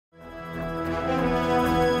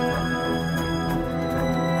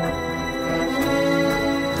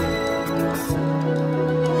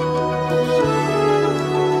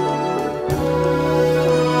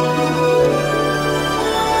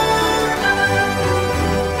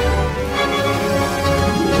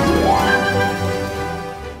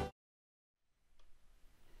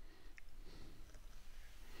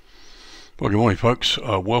Well, good morning folks.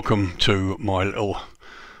 Welcome to my little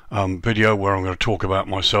video where I'm going to talk about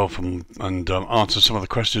myself and answer some of the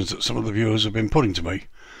questions that some of the viewers have been putting to me.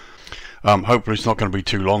 Hopefully it's not going to be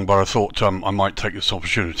too long, but I thought I might take this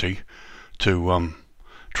opportunity to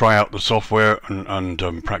try out the software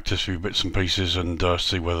and practice a few bits and pieces and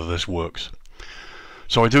see whether this works.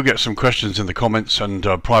 So I do get some questions in the comments and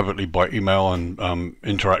privately by email and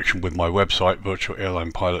interaction with my website,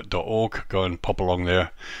 virtualairlinepilot.org. Go and pop along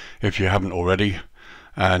there if you haven't already,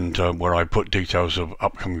 and where I put details of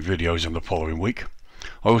upcoming videos in the following week.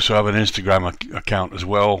 I also have an Instagram account as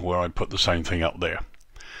well where I put the same thing up there.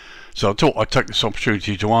 So I thought I'd take this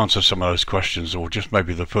opportunity to answer some of those questions, or just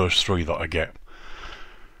maybe the first three that I get.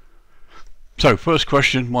 So first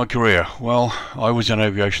question, my career. Well, I was in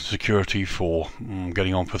aviation security for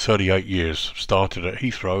getting on for 38 years. Started at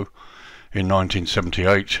Heathrow in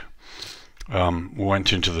 1978.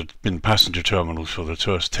 Went into the passenger terminals for the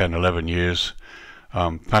first 10-11 years.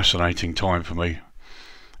 Fascinating time for me,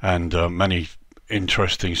 and many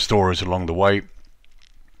interesting stories along the way.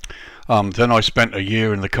 Then I spent a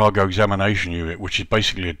year in the cargo examination unit, which is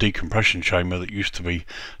basically a decompression chamber that used to be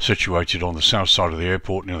situated on the south side of the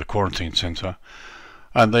airport near the quarantine centre.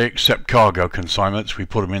 And they accept cargo consignments. We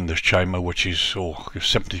put them in this chamber, which is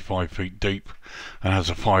 75 feet deep and has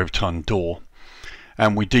a 5-ton door.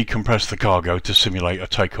 And we decompress the cargo to simulate a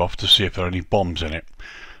takeoff to see if there are any bombs in it.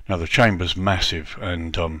 Now the chamber's massive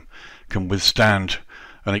and can withstand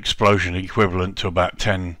an explosion equivalent to about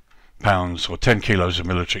 10 pounds or 10 kilos of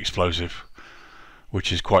military explosive,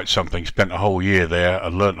 which is quite something. Spent a whole year there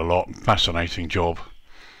and learnt a lot. Fascinating job,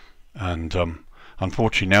 and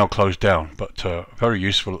unfortunately now closed down, but very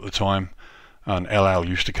useful at the time. And LL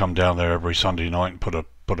used to come down there every Sunday night and put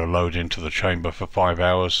a load into the chamber for 5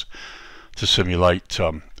 hours to simulate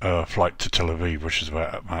a flight to Tel Aviv, which is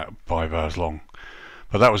about 5 hours long.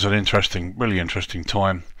 But that was an interesting, really interesting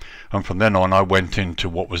time. And from then on I went into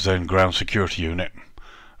what was then ground security unit,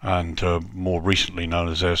 and more recently known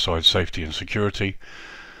as airside safety and security.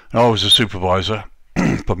 And I was a supervisor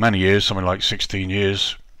for many years, something like 16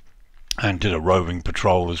 years, and did a roving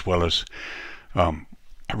patrol, as well as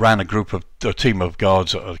ran a team of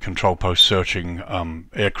guards at a control post searching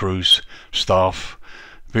air crews, staff,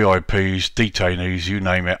 VIPs, detainees, you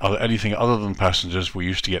name it, anything other than passengers we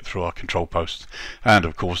used to get through our control posts, and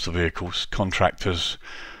of course the vehicles, contractors.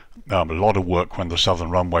 A lot of work when the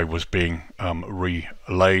southern runway was being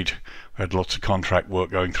relaid. We had lots of contract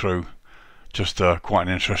work going through. Just quite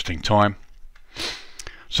an interesting time.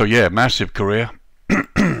 So yeah, massive career.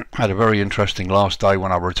 Had a very interesting last day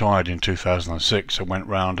when I retired in 2006. I went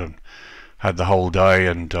round and had the whole day,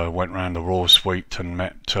 and went round the Raw Suite and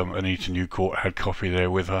met Anita Newcourt, had coffee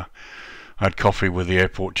there with her. I had coffee with the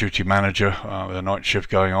airport duty manager, the night shift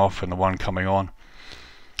going off and the one coming on.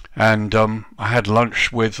 And I had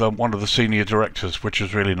lunch with one of the senior directors, which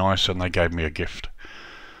was really nice, and they gave me a gift.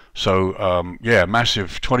 So yeah,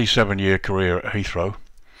 massive 27-year career at Heathrow.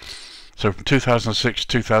 So from 2006 to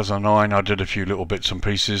 2009 I did a few little bits and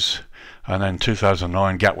pieces, and then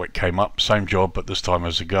 2009 Gatwick came up, same job but this time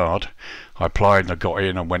as a guard. I applied and I got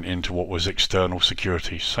in and went into what was external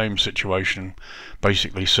security. Same situation,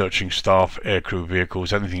 basically searching staff, aircrew,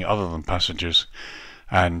 vehicles, anything other than passengers.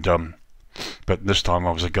 And but this time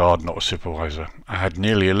I was a guard, not a supervisor. I had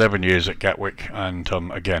nearly 11 years at Gatwick, and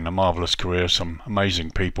again a marvellous career, some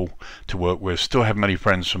amazing people to work with. Still have many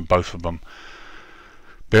friends from both of them.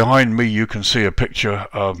 Behind me you can see a picture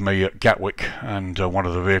of me at Gatwick, and one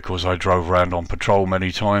of the vehicles I drove around on patrol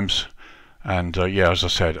many times. And yeah, as I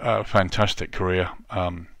said, a fantastic career.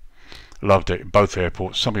 Loved it at both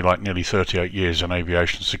airports, something like nearly 38 years in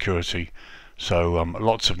aviation security. So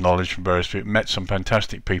lots of knowledge from various people. Met some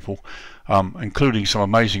fantastic people, including some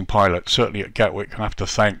amazing pilots. Certainly at Gatwick I have to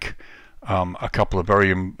thank a couple of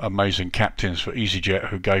very amazing captains for EasyJet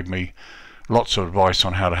who gave me lots of advice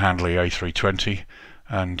on how to handle the A320,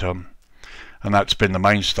 and that's been the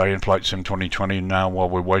mainstay in Flight Sim 2020 now,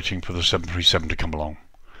 while we're waiting for the 737 to come along.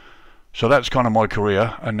 So that's kind of my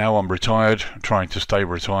career, and now I'm retired, trying to stay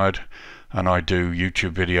retired. And I do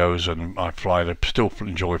YouTube videos, and I still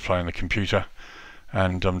enjoy playing the computer,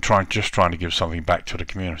 and I'm just trying to give something back to the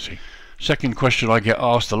community. Second question I get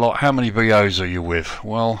asked a lot: how many BAs are you with?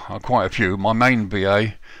 Well, quite a few. My main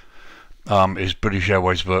BA is British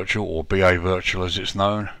Airways Virtual, or BA Virtual as it's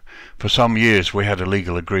known. For some years we had a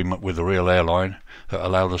legal agreement with the real airline that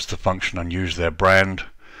allowed us to function and use their brand.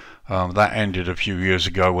 That ended a few years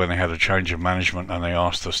ago when they had a change of management, and they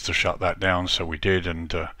asked us to shut that down, so we did,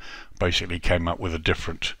 and basically came up with a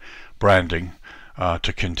different branding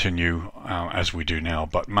to continue as we do now.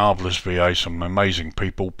 But marvellous VA, some amazing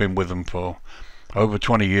people, been with them for over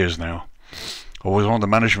 20 years now, I was on the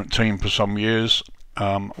management team for some years.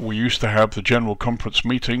 We used to have the general conference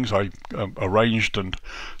meetings. I arranged and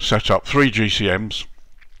set up 3 GCMs,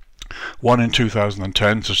 one in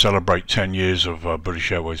 2010 to celebrate 10 years of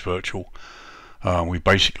British Airways Virtual. We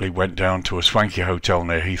basically went down to a swanky hotel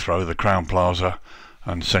near Heathrow, the Crown Plaza,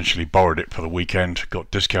 and essentially borrowed it for the weekend, got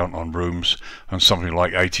discount on rooms, and something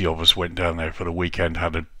like 80 of us went down there for the weekend,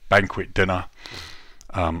 had a banquet dinner.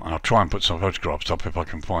 I'll try and put some photographs up if I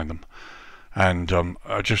can find them. And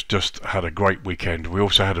I just had a great weekend. We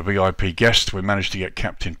also had a VIP guest. We managed to get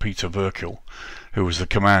Captain Peter Verkil, who was the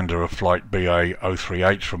commander of flight BA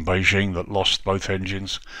 038 from Beijing that lost both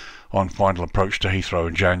engines on final approach to Heathrow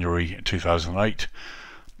in January 2008.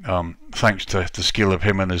 Thanks to the skill of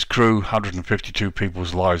him and his crew, 152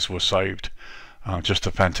 people's lives were saved. Just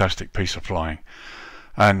a fantastic piece of flying.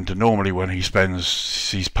 And normally when he's paid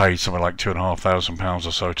something like £2,500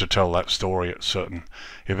 or so to tell that story at certain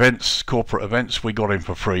events, corporate events. We got him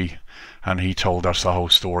for free, and he told us the whole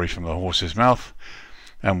story from the horse's mouth,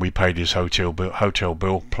 and we paid his hotel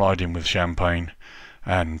bill, plied him with champagne,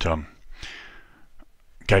 and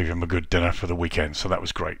gave him a good dinner for the weekend, so that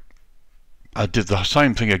was great. I did the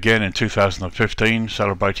same thing again in 2015,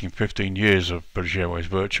 celebrating 15 years of British Airways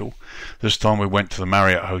Virtual. This time we went to the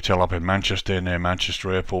Marriott Hotel up in Manchester, near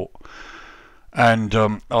Manchester Airport. And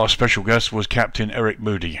our special guest was Captain Eric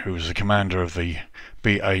Moody, who was the commander of the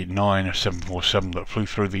BA-9 747 that flew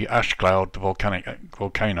through the ash cloud, the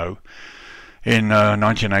volcano, in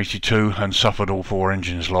 1982 and suffered all 4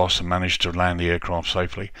 engines lost and managed to land the aircraft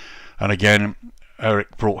safely. And again,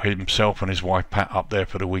 Eric brought himself and his wife Pat up there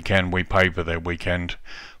for the weekend. We paid for their weekend,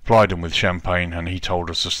 plied them with champagne, and he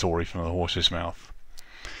told us the story from the horse's mouth.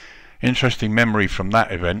 Interesting memory from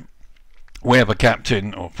that event. We have a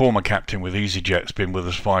captain, or former captain with EasyJet's been with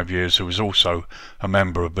us 5 years, who is also a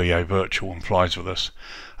member of BA Virtual and flies with us.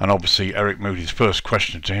 And obviously Eric Moody's first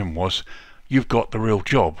question to him was, "You've got the real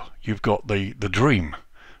job, you've got the dream,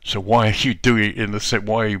 so why are you doing it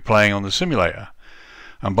why are you playing on the simulator?"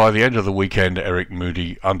 And by the end of the weekend, Eric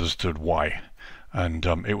Moody understood why. And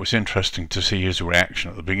it was interesting to see his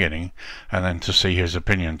reaction at the beginning, and then to see his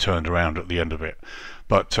opinion turned around at the end of it.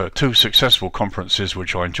 But 2 successful conferences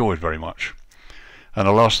which I enjoyed very much. And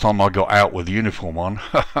the last time I got out with the uniform on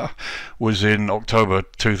was in October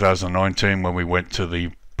 2019, when we went to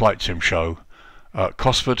the Flight Sim show at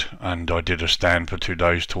Cosford, and I did a stand for 2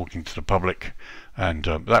 days talking to the public, and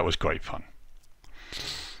that was great fun.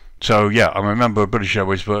 So yeah, I'm a member of British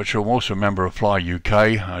Airways Virtual. I'm also a member of Fly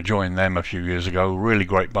UK. I joined them a few years ago. Really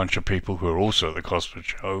great bunch of people who are also at the Cosford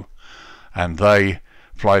show, and they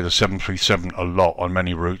fly the 737 a lot on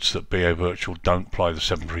many routes that BA Virtual don't fly the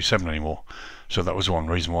 737 anymore. So that was one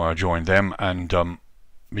reason why I joined them, and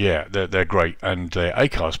yeah, they're great, and their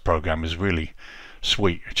ACARS program is really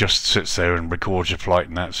sweet. It just sits there and records your flight,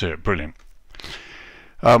 and that's it. Brilliant.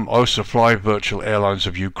 I also fly Virtual Airlines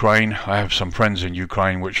of Ukraine. I have some friends in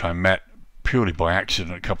Ukraine which I met purely by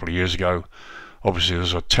accident a couple of years ago. Obviously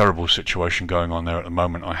there's a terrible situation going on there at the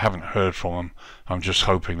moment. I haven't heard from them. I'm just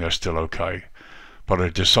hoping they're still okay. But I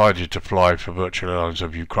decided to fly for Virtual Airlines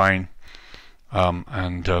of Ukraine,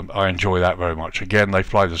 and I enjoy that very much. Again, they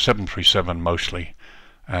fly the 737 mostly,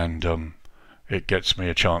 and it gets me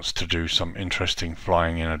a chance to do some interesting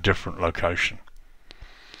flying in a different location.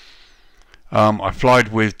 I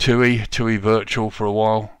flied with TUI Virtual for a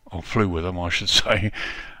while, or flew with them I should say.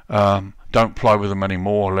 Don't fly with them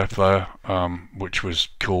anymore, left there, which was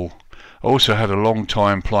cool. I also had a long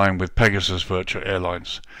time flying with Pegasus Virtual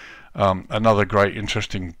Airlines. Another great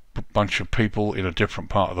interesting bunch of people in a different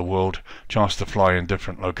part of the world, chance to fly in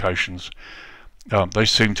different locations. They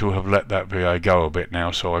seem to have let that VA go a bit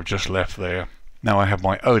now, so I've just left there. Now I have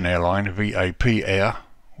my own airline, VAP Air,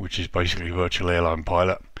 which is basically Virtual Airline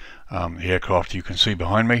Pilot. The aircraft you can see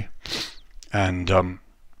behind me, and I'm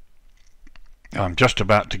just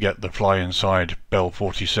about to get the Fly Inside Bell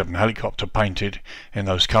 47 helicopter painted in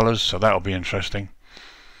those colours, so that'll be interesting.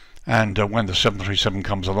 And when the 737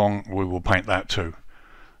 comes along, we will paint that too,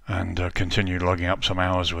 and continue logging up some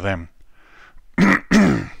hours with them.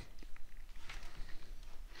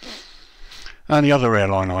 And the other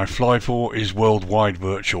airline I fly for is Worldwide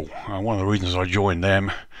Virtual. One of the reasons I joined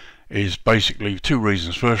them is basically 2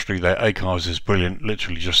 reasons. Firstly, their ACARS is brilliant,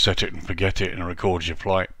 literally just set it and forget it and it records your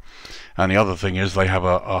flight. And the other thing is they have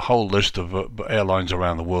a whole list of airlines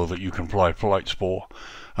around the world that you can fly flights for,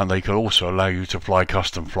 and they can also allow you to fly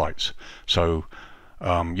custom flights. So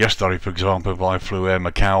yesterday, for example, I flew Air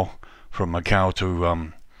Macau from Macau to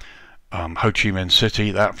Ho Chi Minh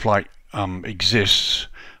City. That flight exists,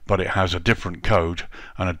 but it has a different code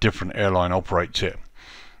and a different airline operates it.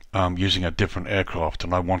 using a different aircraft,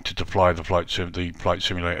 and I wanted to fly the Flight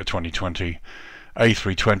Simulator 2020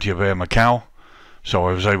 A320 of Air Macau, so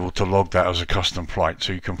I was able to log that as a custom flight.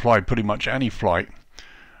 So you can fly pretty much any flight,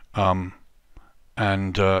 yeah,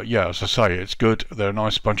 as I say, it's good. They're a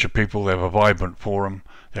nice bunch of people. They have a vibrant forum.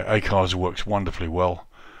 Their ACARS works wonderfully well,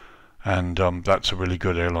 and that's a really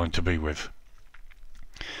good airline to be with.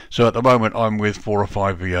 So at the moment I'm with 4 or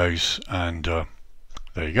 5 VAs, and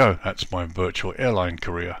there you go, that's my virtual airline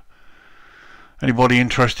career. Anybody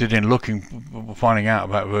interested in finding out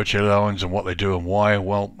about virtual airlines and what they do and why?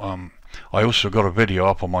 Well, I also got a video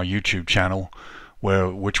up on my YouTube channel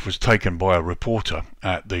which was taken by a reporter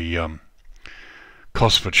at the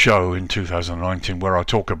Cosford show in 2019, where I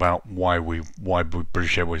talk about why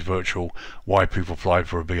British Airways Virtual, why people fly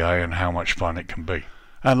for a BA, and how much fun it can be.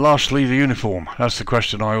 And lastly, the uniform. That's the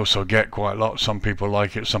question I also get quite a lot. Some people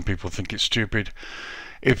like it, some people think it's stupid.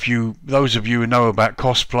 Those of you who know about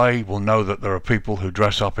cosplay will know that there are people who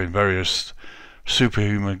dress up in various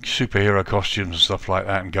superhero costumes and stuff like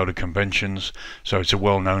that and go to conventions, so it's a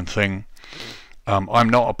well-known thing. I'm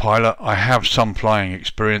not a pilot. I have some flying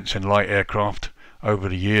experience in light aircraft over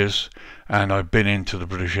the years, and I've been into the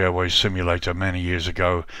British Airways simulator many years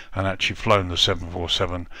ago and actually flown the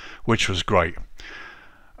 747, which was great.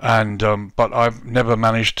 And but I've never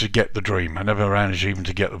managed to get the dream. I never managed even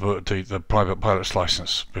to get the private pilot's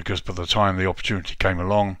license, because by the time the opportunity came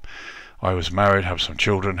along, I was married, have some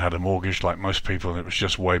children, had a mortgage like most people, and it was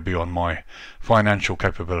just way beyond my financial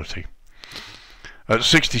capability. At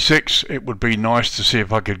 66, it would be nice to see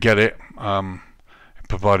if I could get it,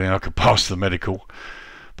 providing I could pass the medical.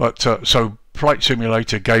 But so Flight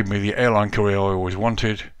Simulator gave me the airline career I always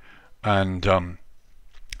wanted, and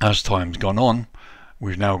as time's gone on,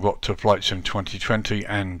 we've now got to Flight Sim 2020,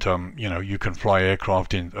 and you know, you can fly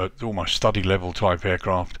aircraft in almost study level type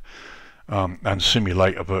aircraft, and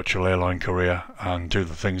simulate a virtual airline career and do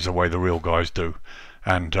the things the way the real guys do.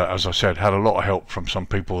 And as I said, had a lot of help from some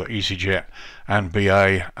people at EasyJet and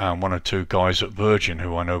BA, and 1 or 2 guys at Virgin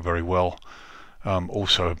who I know very well.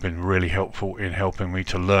 Also have been really helpful in helping me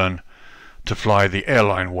to learn to fly the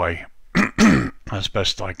airline way as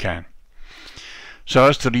best I can. So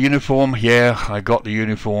as to the uniform, yeah, I got the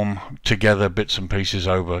uniform together, bits and pieces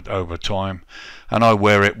over time, and I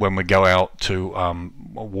wear it when we go out to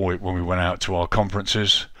when we went out to our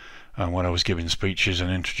conferences, and when I was giving speeches and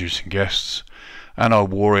introducing guests, and I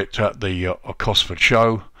wore it at the Cosford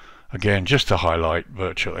show, again just to highlight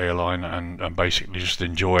virtual airline and basically just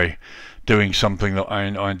enjoy doing something that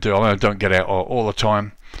I do. I don't get out all the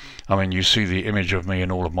time. I mean, you see the image of me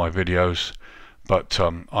in all of my videos, but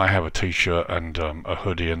I have a t-shirt and a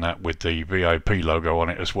hoodie and that with the VIP logo on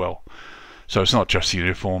it as well. So it's not just the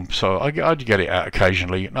uniform, so I get it out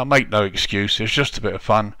occasionally, and I make no excuse. It's just a bit of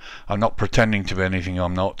fun. I'm not pretending to be anything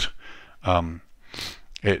I'm not.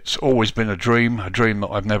 It's always been a dream that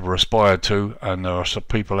I've never aspired to, and there are some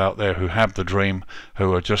people out there who have the dream,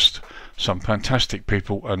 who are just some fantastic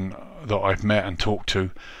people and that I've met and talked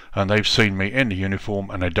to, and they've seen me in the uniform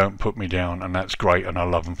and they don't put me down, and that's great, and I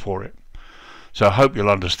love them for it. So I hope you'll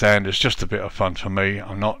understand, it's just a bit of fun for me.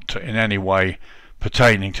 I'm not in any way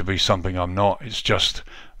pertaining to be something I'm not. It's just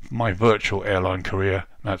my virtual airline career.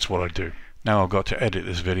 That's what I do. Now I've got to edit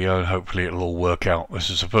this video, and hopefully it'll all work out. This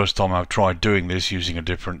is the first time I've tried doing this using a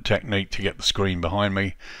different technique to get the screen behind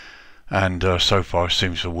me, and so far it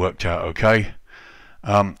seems to have worked out okay.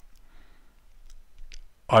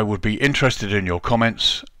 I would be interested in your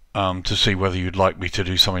comments to see whether you'd like me to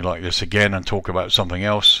do something like this again and talk about something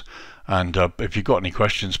else. And if you've got any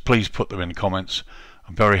questions, please put them in the comments.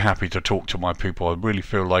 I'm very happy to talk to my people. I really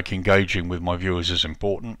feel like engaging with my viewers is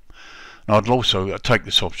important. And I'd also take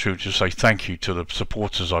this opportunity to say thank you to the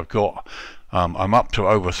supporters I've got. I'm up to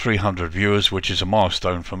over 300 viewers, which is a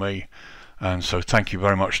milestone for me. And so thank you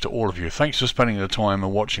very much to all of you. Thanks for spending the time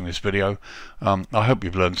and watching this video. I hope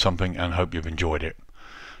you've learned something and hope you've enjoyed it.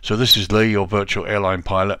 So this is Lee, your virtual airline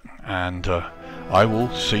pilot, and I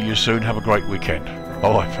will see you soon. Have a great weekend.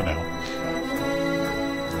 Bye for now.